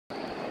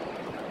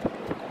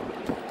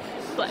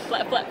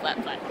flap, flap,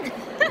 flap, flap, flap.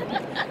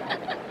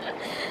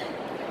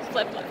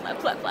 Flap, flap, flap,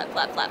 flap, flap,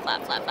 flap, flap,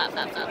 flap, flap, flap,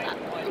 flap, flap,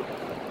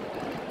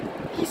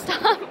 flap. He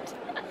stopped.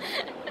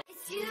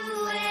 It's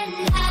you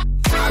and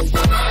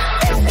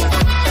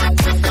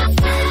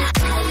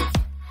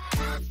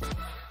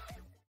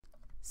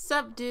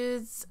Sup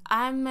dudes,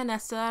 I'm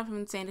Vanessa from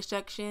Insane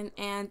Destruction,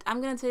 and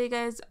I'm gonna tell you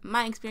guys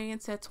my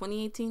experience at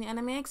 2018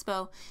 Anime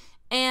Expo.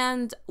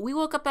 And we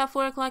woke up at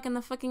 4 o'clock in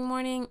the fucking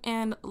morning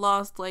and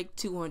lost like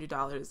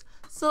 $200.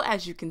 So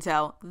as you can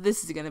tell,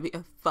 this is gonna be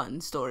a fun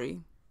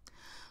story.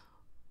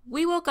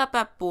 We woke up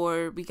at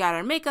 4, we got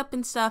our makeup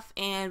and stuff,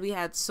 and we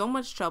had so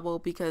much trouble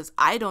because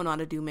I don't know how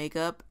to do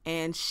makeup,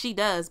 and she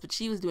does, but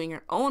she was doing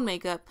her own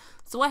makeup,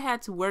 so I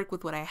had to work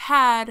with what I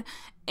had,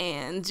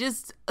 and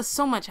just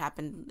so much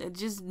happened. It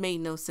just made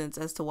no sense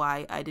as to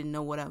why I didn't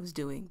know what I was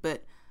doing,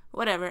 but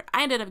whatever.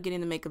 I ended up getting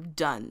the makeup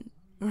done,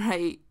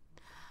 right?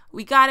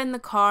 We got in the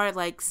car at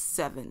like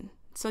 7,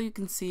 so you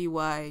can see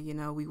why, you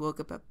know, we woke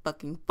up at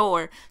fucking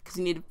 4, because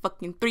we needed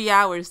fucking 3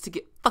 hours to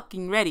get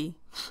fucking ready.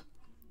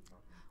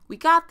 We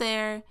got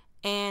there,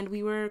 and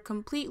we were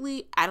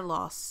completely at a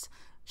loss.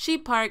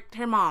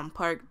 Her mom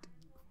parked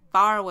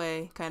far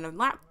away, kind of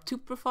not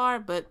super far,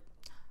 but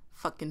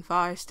fucking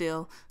far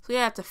still. So we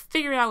had to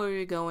figure out where we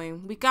were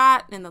going. We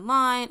got in the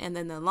line, and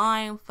then the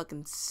line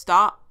fucking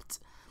stopped,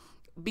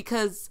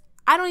 because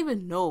I don't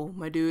even know,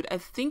 my dude. I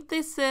think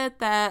they said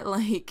that,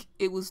 like,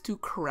 it was too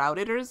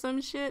crowded or some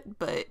shit,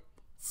 but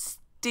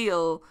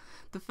still,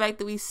 the fact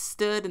that we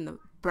stood in the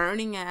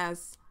burning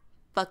ass,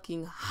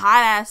 fucking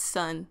hot ass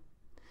sun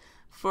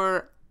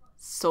for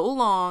so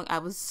long, I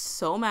was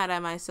so mad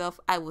at myself.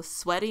 I was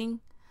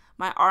sweating.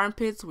 My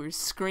armpits were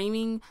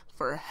screaming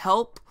for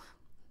help.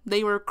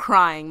 They were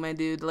crying, my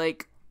dude,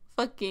 like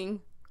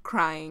fucking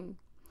crying.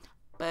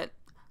 But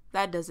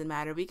that doesn't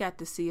matter. We got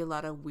to see a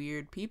lot of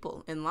weird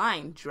people in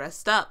line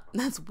dressed up.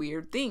 That's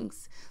weird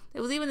things.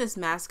 There was even this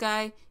mask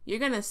guy. You're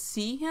gonna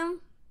see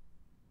him.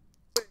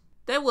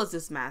 There was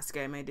this mask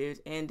guy, my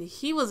dude, and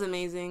he was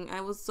amazing.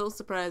 I was so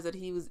surprised that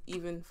he was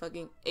even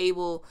fucking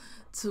able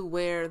to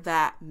wear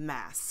that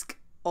mask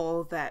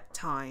all that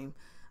time.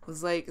 I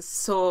was like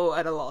so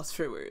at a loss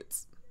for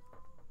words.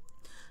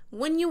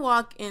 When you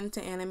walk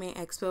into Anime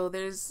Expo,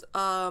 there's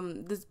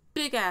this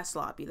big ass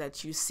lobby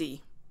that you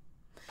see.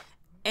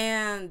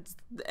 And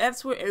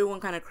that's where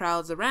everyone kind of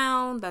crowds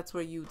around. That's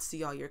where you would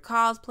see all your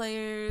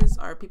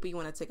cosplayers or people you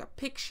want to take a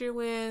picture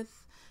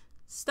with.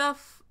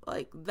 Stuff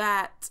like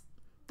that.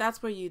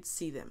 That's where you'd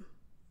see them.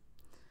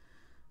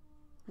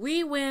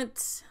 We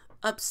went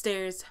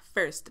upstairs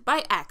first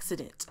by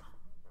accident.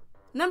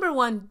 Number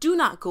 1, do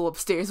not go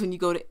upstairs when you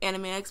go to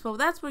Anime Expo.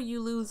 That's where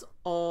you lose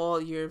all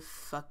your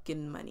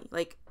fucking money.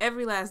 Like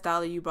every last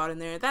dollar you brought in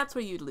there, that's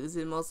where you'd lose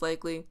it most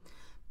likely.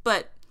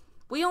 But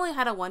we only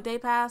had a 1-day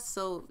pass,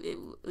 so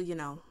you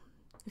know,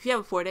 if you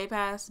have a 4-day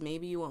pass,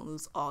 maybe you won't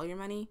lose all your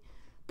money,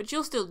 but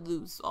you'll still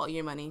lose all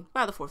your money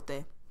by the 4th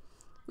day.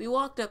 We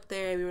walked up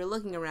there, we were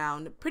looking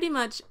around, pretty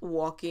much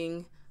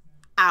walking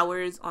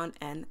hours on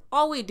end.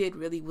 All we did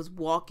really was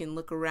walk and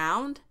look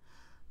around,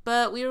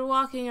 but we were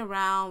walking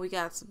around, we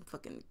got some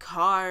fucking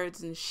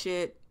cards and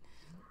shit,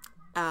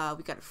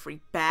 we got a free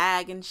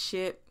bag and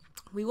shit.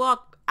 We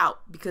walked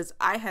out because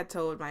I had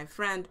told my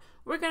friend,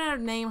 we're gonna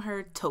name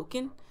her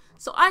Token.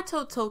 So I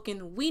told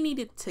Token we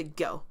needed to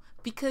go,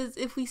 because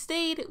if we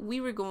stayed,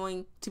 we were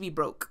going to be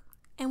broke,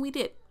 and we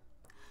did.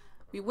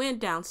 We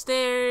went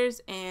downstairs,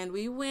 and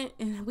we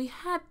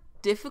had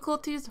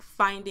difficulties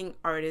finding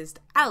Artist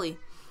Alley,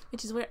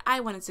 which is where I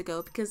wanted to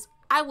go because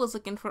I was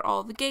looking for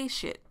all the gay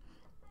shit.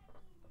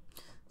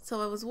 So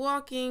I was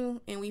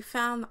walking, and we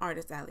found the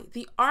Artist Alley.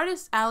 The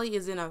Artist Alley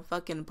is in a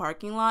fucking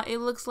parking lot, it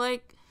looks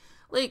like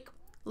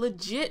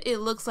legit, it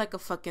looks like a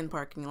fucking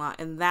parking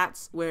lot, and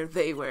that's where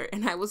they were.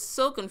 And I was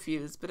so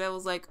confused, but I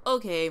was like,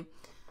 okay,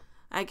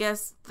 I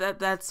guess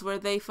that's where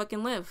they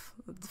fucking live.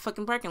 The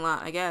fucking parking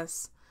lot, I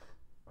guess.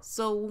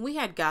 So when we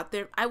had got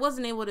there, I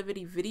wasn't able to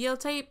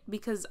videotape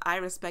because I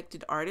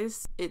respected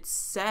artists. It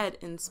said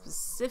in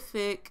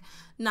specific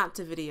not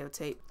to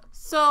videotape.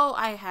 So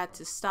I had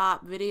to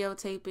stop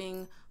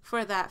videotaping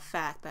for that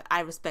fact that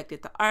I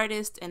respected the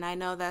artist, and I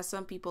know that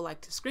some people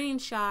like to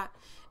screenshot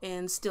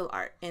and steal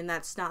art, and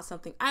that's not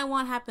something I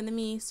want happen to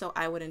me, so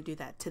I wouldn't do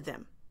that to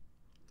them.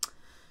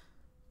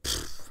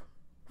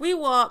 We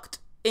walked,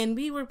 and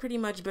we were pretty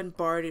much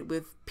bombarded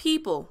with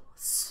people.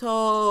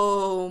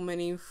 So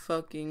many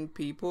fucking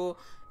people.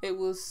 It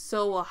was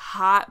so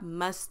hot,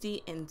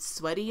 musty, and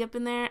sweaty up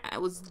in there. I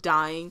was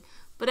dying,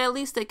 but at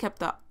least they kept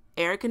the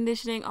air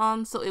conditioning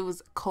on, so it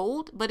was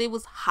cold, but it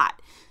was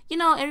hot. You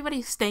know,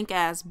 everybody stank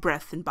ass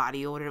breath and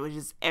body odor was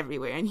just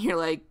everywhere, and you're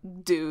like,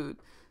 dude,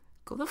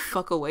 go the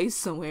fuck away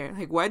somewhere.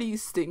 Like, why do you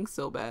stink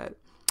so bad?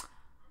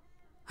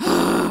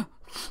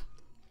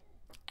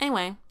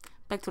 Anyway,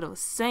 back to what I was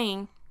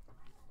saying.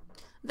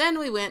 Then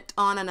we went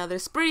on another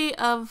spree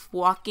of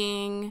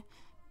walking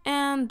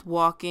and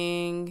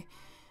walking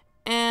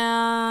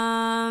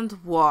and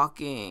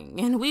walking.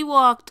 And we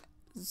walked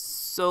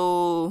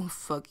so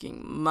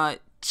fucking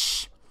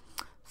much.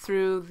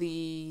 through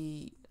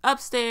the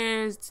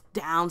upstairs,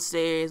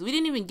 downstairs. We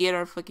didn't even get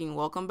our fucking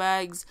welcome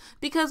bags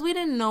because we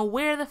didn't know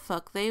where the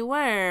fuck they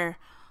were.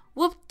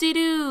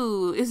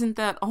 Whoop-de-doo. Isn't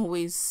that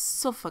always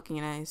so fucking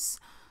nice?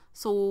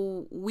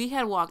 So we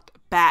had walked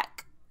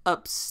back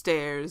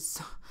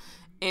upstairs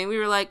and we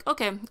were like,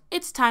 okay,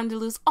 it's time to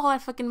lose all our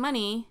fucking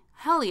money.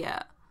 Hell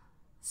yeah.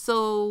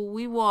 So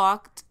we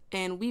walked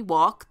and we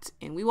walked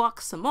and we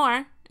walked some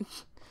more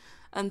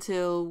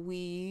until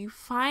we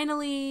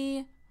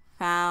finally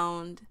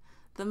found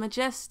the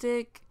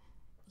majestic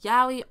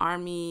Yaoi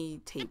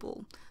Army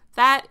table.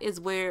 That is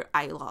where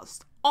I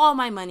lost all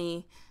my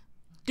money.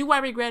 Do I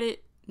regret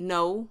it?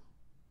 No.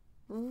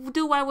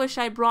 Do I wish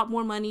I brought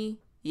more money?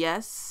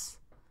 Yes.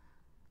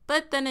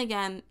 But then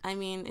again, I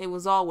mean, it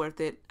was all worth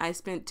it. I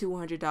spent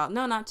 $200.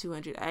 No, not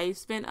 $200. I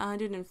spent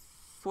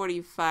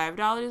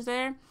 $145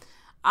 there.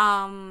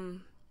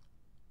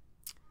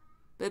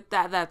 But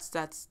that's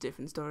a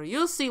different story.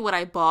 You'll see what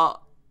I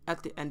bought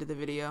at the end of the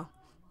video.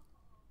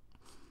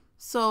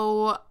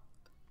 So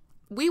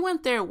we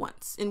went there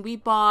once and we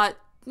bought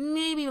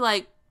maybe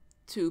like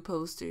 2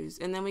 posters,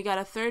 and then we got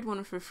a third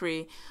one for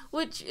free,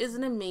 which is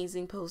an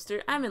amazing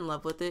poster. I'm in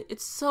love with it.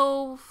 It's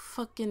so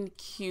fucking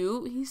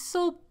cute. He's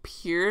so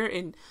pure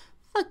and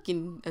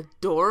fucking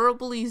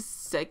adorably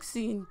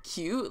sexy and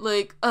cute.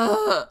 Like,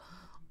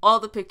 all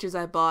the pictures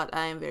I bought,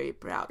 I am very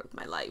proud of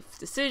my life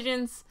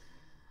decisions.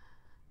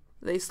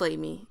 They slay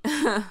me.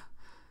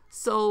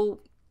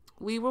 So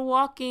we were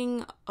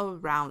walking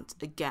around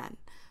again,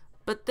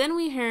 but then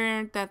we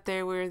heard that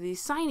there were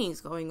these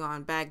signings going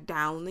on back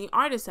down the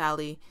artist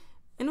alley.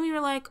 And we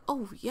were like,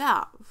 oh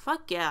yeah,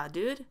 fuck yeah,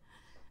 dude.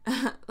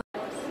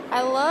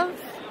 I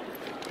love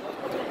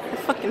the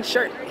fucking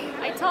shirt.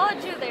 I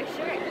told you they're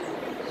shirts.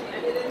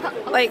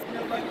 Like,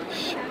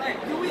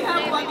 do we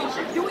have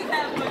luggage? Do we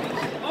have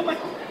luggage? Oh my.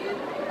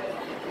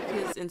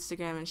 His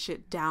Instagram and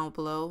shit down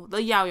below. The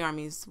Yaoi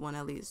Army's one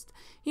at least.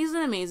 He's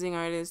an amazing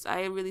artist.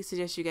 I really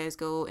suggest you guys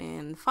go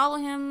and follow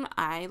him.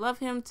 I love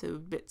him to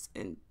bits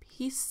and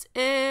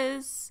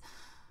pieces.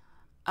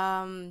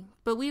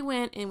 But we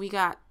went and we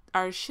got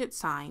our shit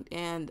signed,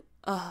 and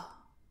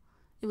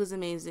it was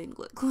amazing.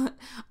 Look,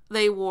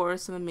 they wore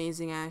some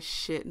amazing ass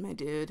shit, my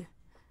dude.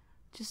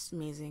 Just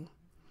amazing.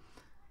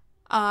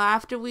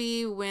 After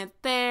we went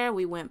there,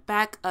 we went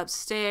back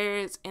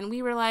upstairs and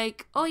we were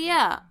like, oh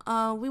yeah,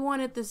 we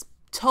wanted this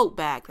tote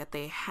bag that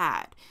they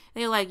had.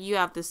 They're like, you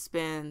have to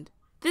spend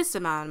this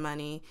amount of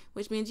money,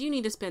 which means you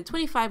need to spend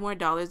 $25 more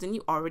than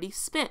you already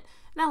spent.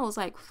 And I was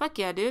like, fuck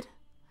yeah, dude.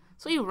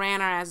 So we ran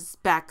our asses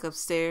back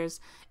upstairs,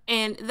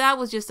 and that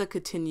was just a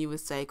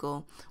continuous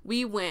cycle.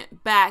 We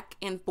went back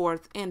and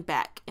forth and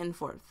back and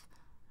forth.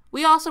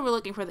 We also were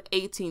looking for the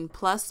 18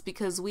 plus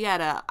because we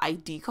had a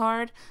ID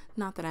card.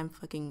 Not that I'm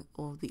fucking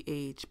old the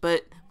age,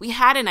 but we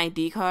had an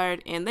ID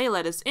card and they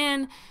let us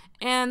in,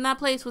 and that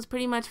place was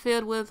pretty much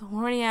filled with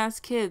horny ass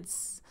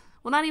kids.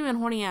 Well, not even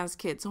horny ass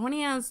kids,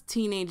 horny ass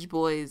teenage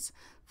boys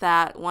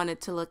that wanted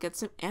to look at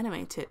some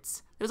anime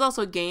tits. There's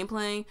also a game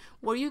playing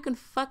where you can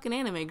fuck an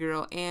anime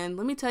girl, and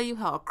let me tell you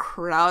how a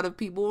crowd of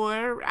people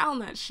were around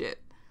that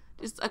shit.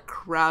 Just a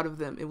crowd of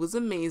them. It was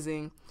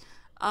amazing.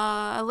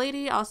 A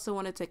lady also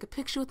wanted to take a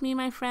picture with me and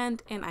my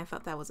friend, and I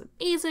thought that was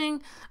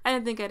amazing. I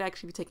didn't think I'd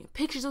actually be taking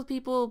pictures with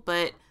people,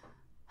 but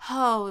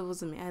oh, it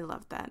was amazing. I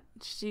loved that.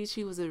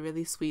 She was a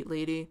really sweet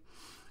lady.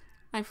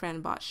 My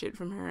friend bought shit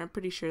from her. I'm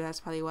pretty sure that's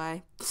probably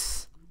why.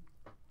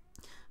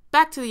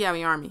 Back to the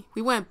Yaoi Army.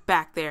 We went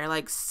back there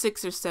like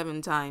 6 or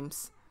 7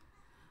 times.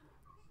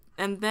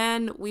 And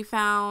then we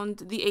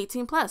found the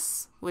 18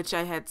 plus, which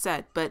I had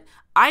said, but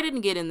I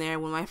didn't get in there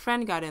when my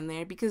friend got in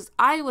there because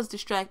I was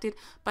distracted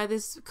by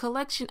this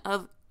collection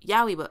of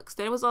yaoi books.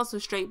 There was also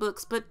straight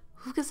books, but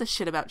who gives a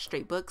shit about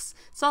straight books?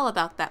 It's all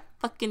about that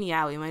fucking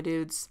yaoi, my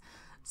dudes.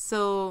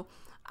 So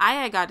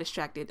I got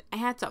distracted. I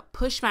had to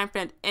push my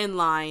friend in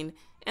line,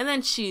 and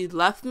then she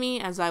left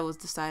me as I was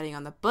deciding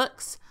on the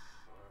books.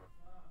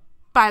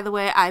 By the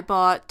way, I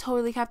bought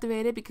Totally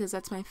Captivated because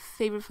that's my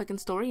favorite fucking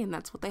story, and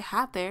that's what they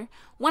had there.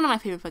 One of my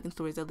favorite fucking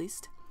stories, at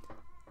least.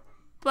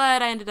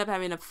 But I ended up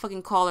having to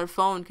fucking call her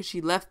phone because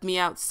she left me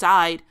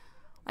outside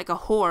like a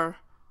whore.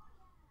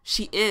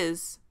 She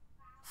is.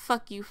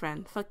 Fuck you,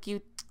 friend. Fuck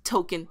you,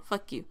 token.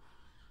 Fuck you.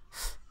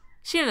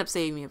 She ended up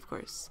saving me, of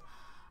course.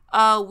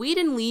 We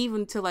didn't leave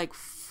until like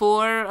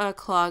 4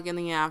 o'clock in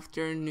the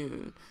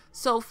afternoon.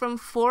 So from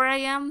 4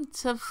 a.m.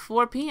 to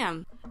 4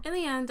 p.m. In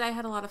the end, I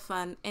had a lot of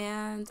fun,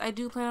 and I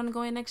do plan on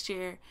going next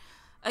year.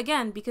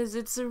 Again, because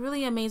it's a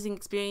really amazing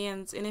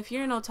experience, and if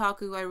you're an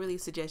otaku, I really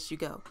suggest you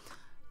go.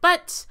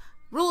 But,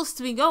 rules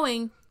to be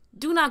going,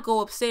 do not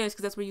go upstairs,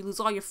 because that's where you lose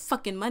all your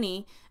fucking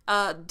money.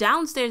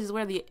 Downstairs is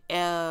where the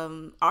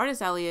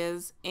artist alley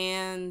is,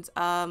 and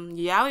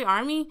Yaoi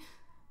Army,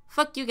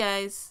 fuck you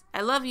guys. I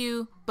love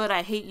you, but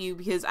I hate you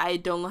because I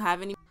don't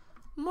have any.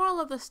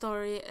 Moral of the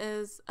story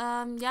is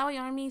Yaoi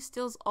Army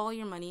steals all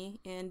your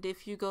money, and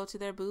if you go to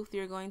their booth,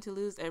 you're going to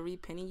lose every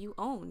penny you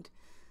owned.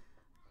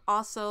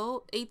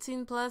 Also,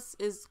 18 plus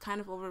is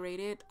kind of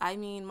overrated. I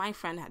mean, my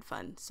friend had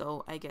fun,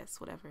 so I guess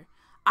whatever.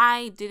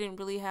 I didn't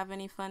really have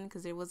any fun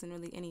because there wasn't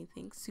really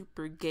anything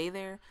super gay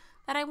there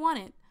that I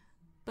wanted.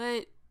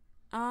 But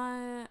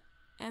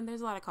and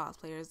there's a lot of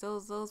cosplayers.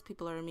 Those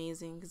people are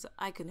amazing because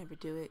I could never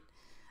do it.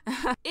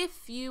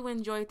 If you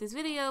enjoyed this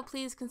video,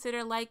 please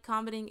consider like,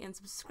 commenting, and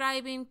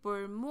subscribing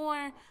for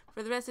more.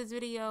 For the rest of this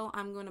video,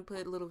 I'm going to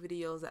put little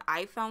videos that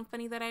I found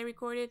funny that I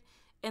recorded,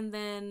 and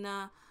then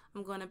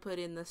I'm going to put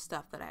in the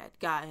stuff that I had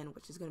gotten,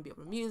 which is going to be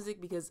over music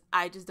because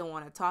I just don't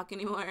want to talk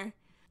anymore.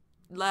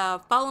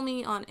 Follow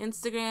me on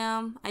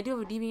Instagram. I do have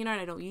a DeviantArt.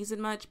 I don't use it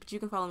much, but you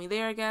can follow me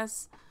there, I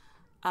guess.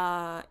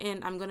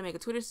 And I'm going to make a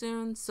Twitter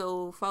soon,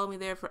 so follow me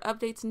there for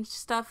updates and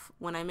stuff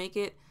when I make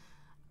it.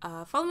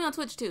 Follow me on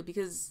Twitch too,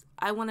 because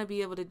I want to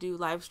be able to do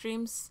live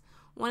streams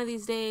one of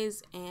these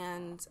days.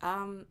 And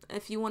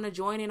if you want to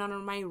join in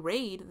on my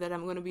raid that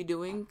I'm going to be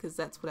doing, because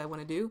that's what I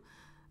want to do,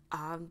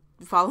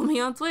 follow me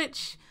on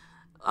Twitch.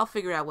 I'll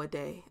figure out what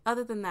day.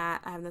 Other than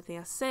that, I have nothing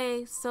else to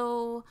say.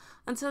 So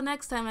until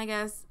next time, I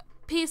guess.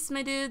 Peace,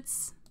 my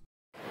dudes.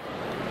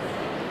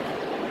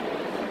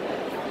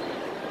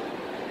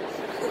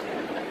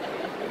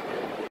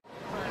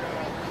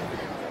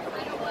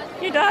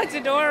 Your dog's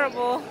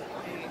adorable.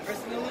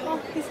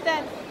 Oh, he's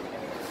dead.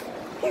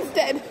 He's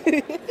dead.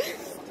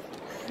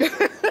 Does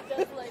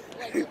like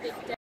a big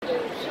dead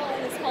dude. Sean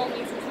is calling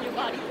me since your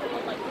body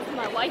pillow, like, this is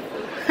my waifu.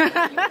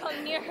 You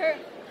come near her.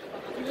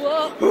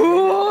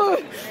 Whoa.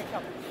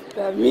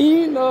 That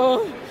mean,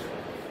 no.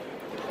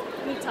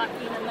 Me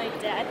talking to my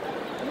dad.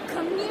 You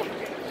come near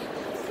her.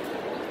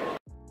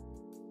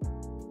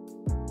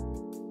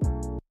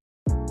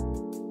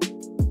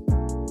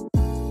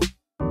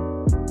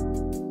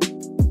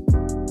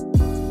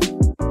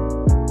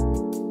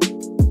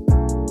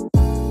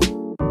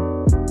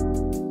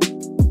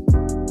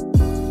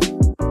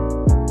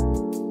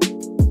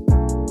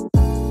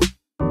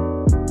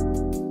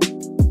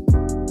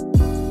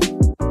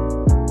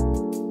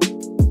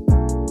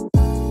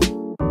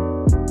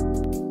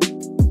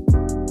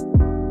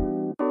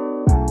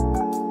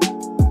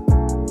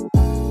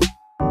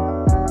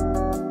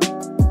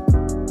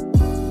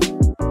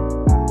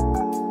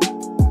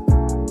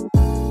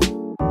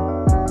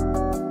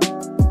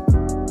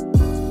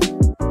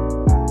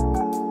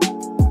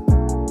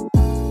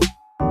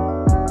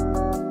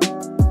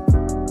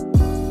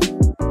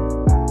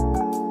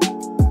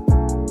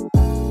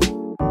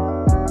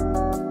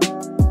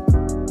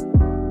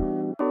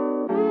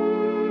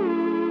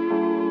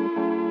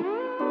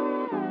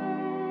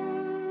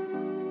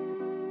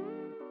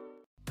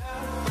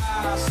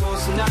 So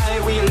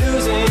tonight we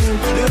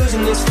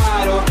losing this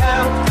fight, oh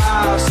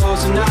hell. So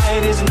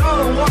tonight is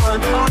another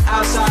one on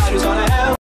outside who's gonna help.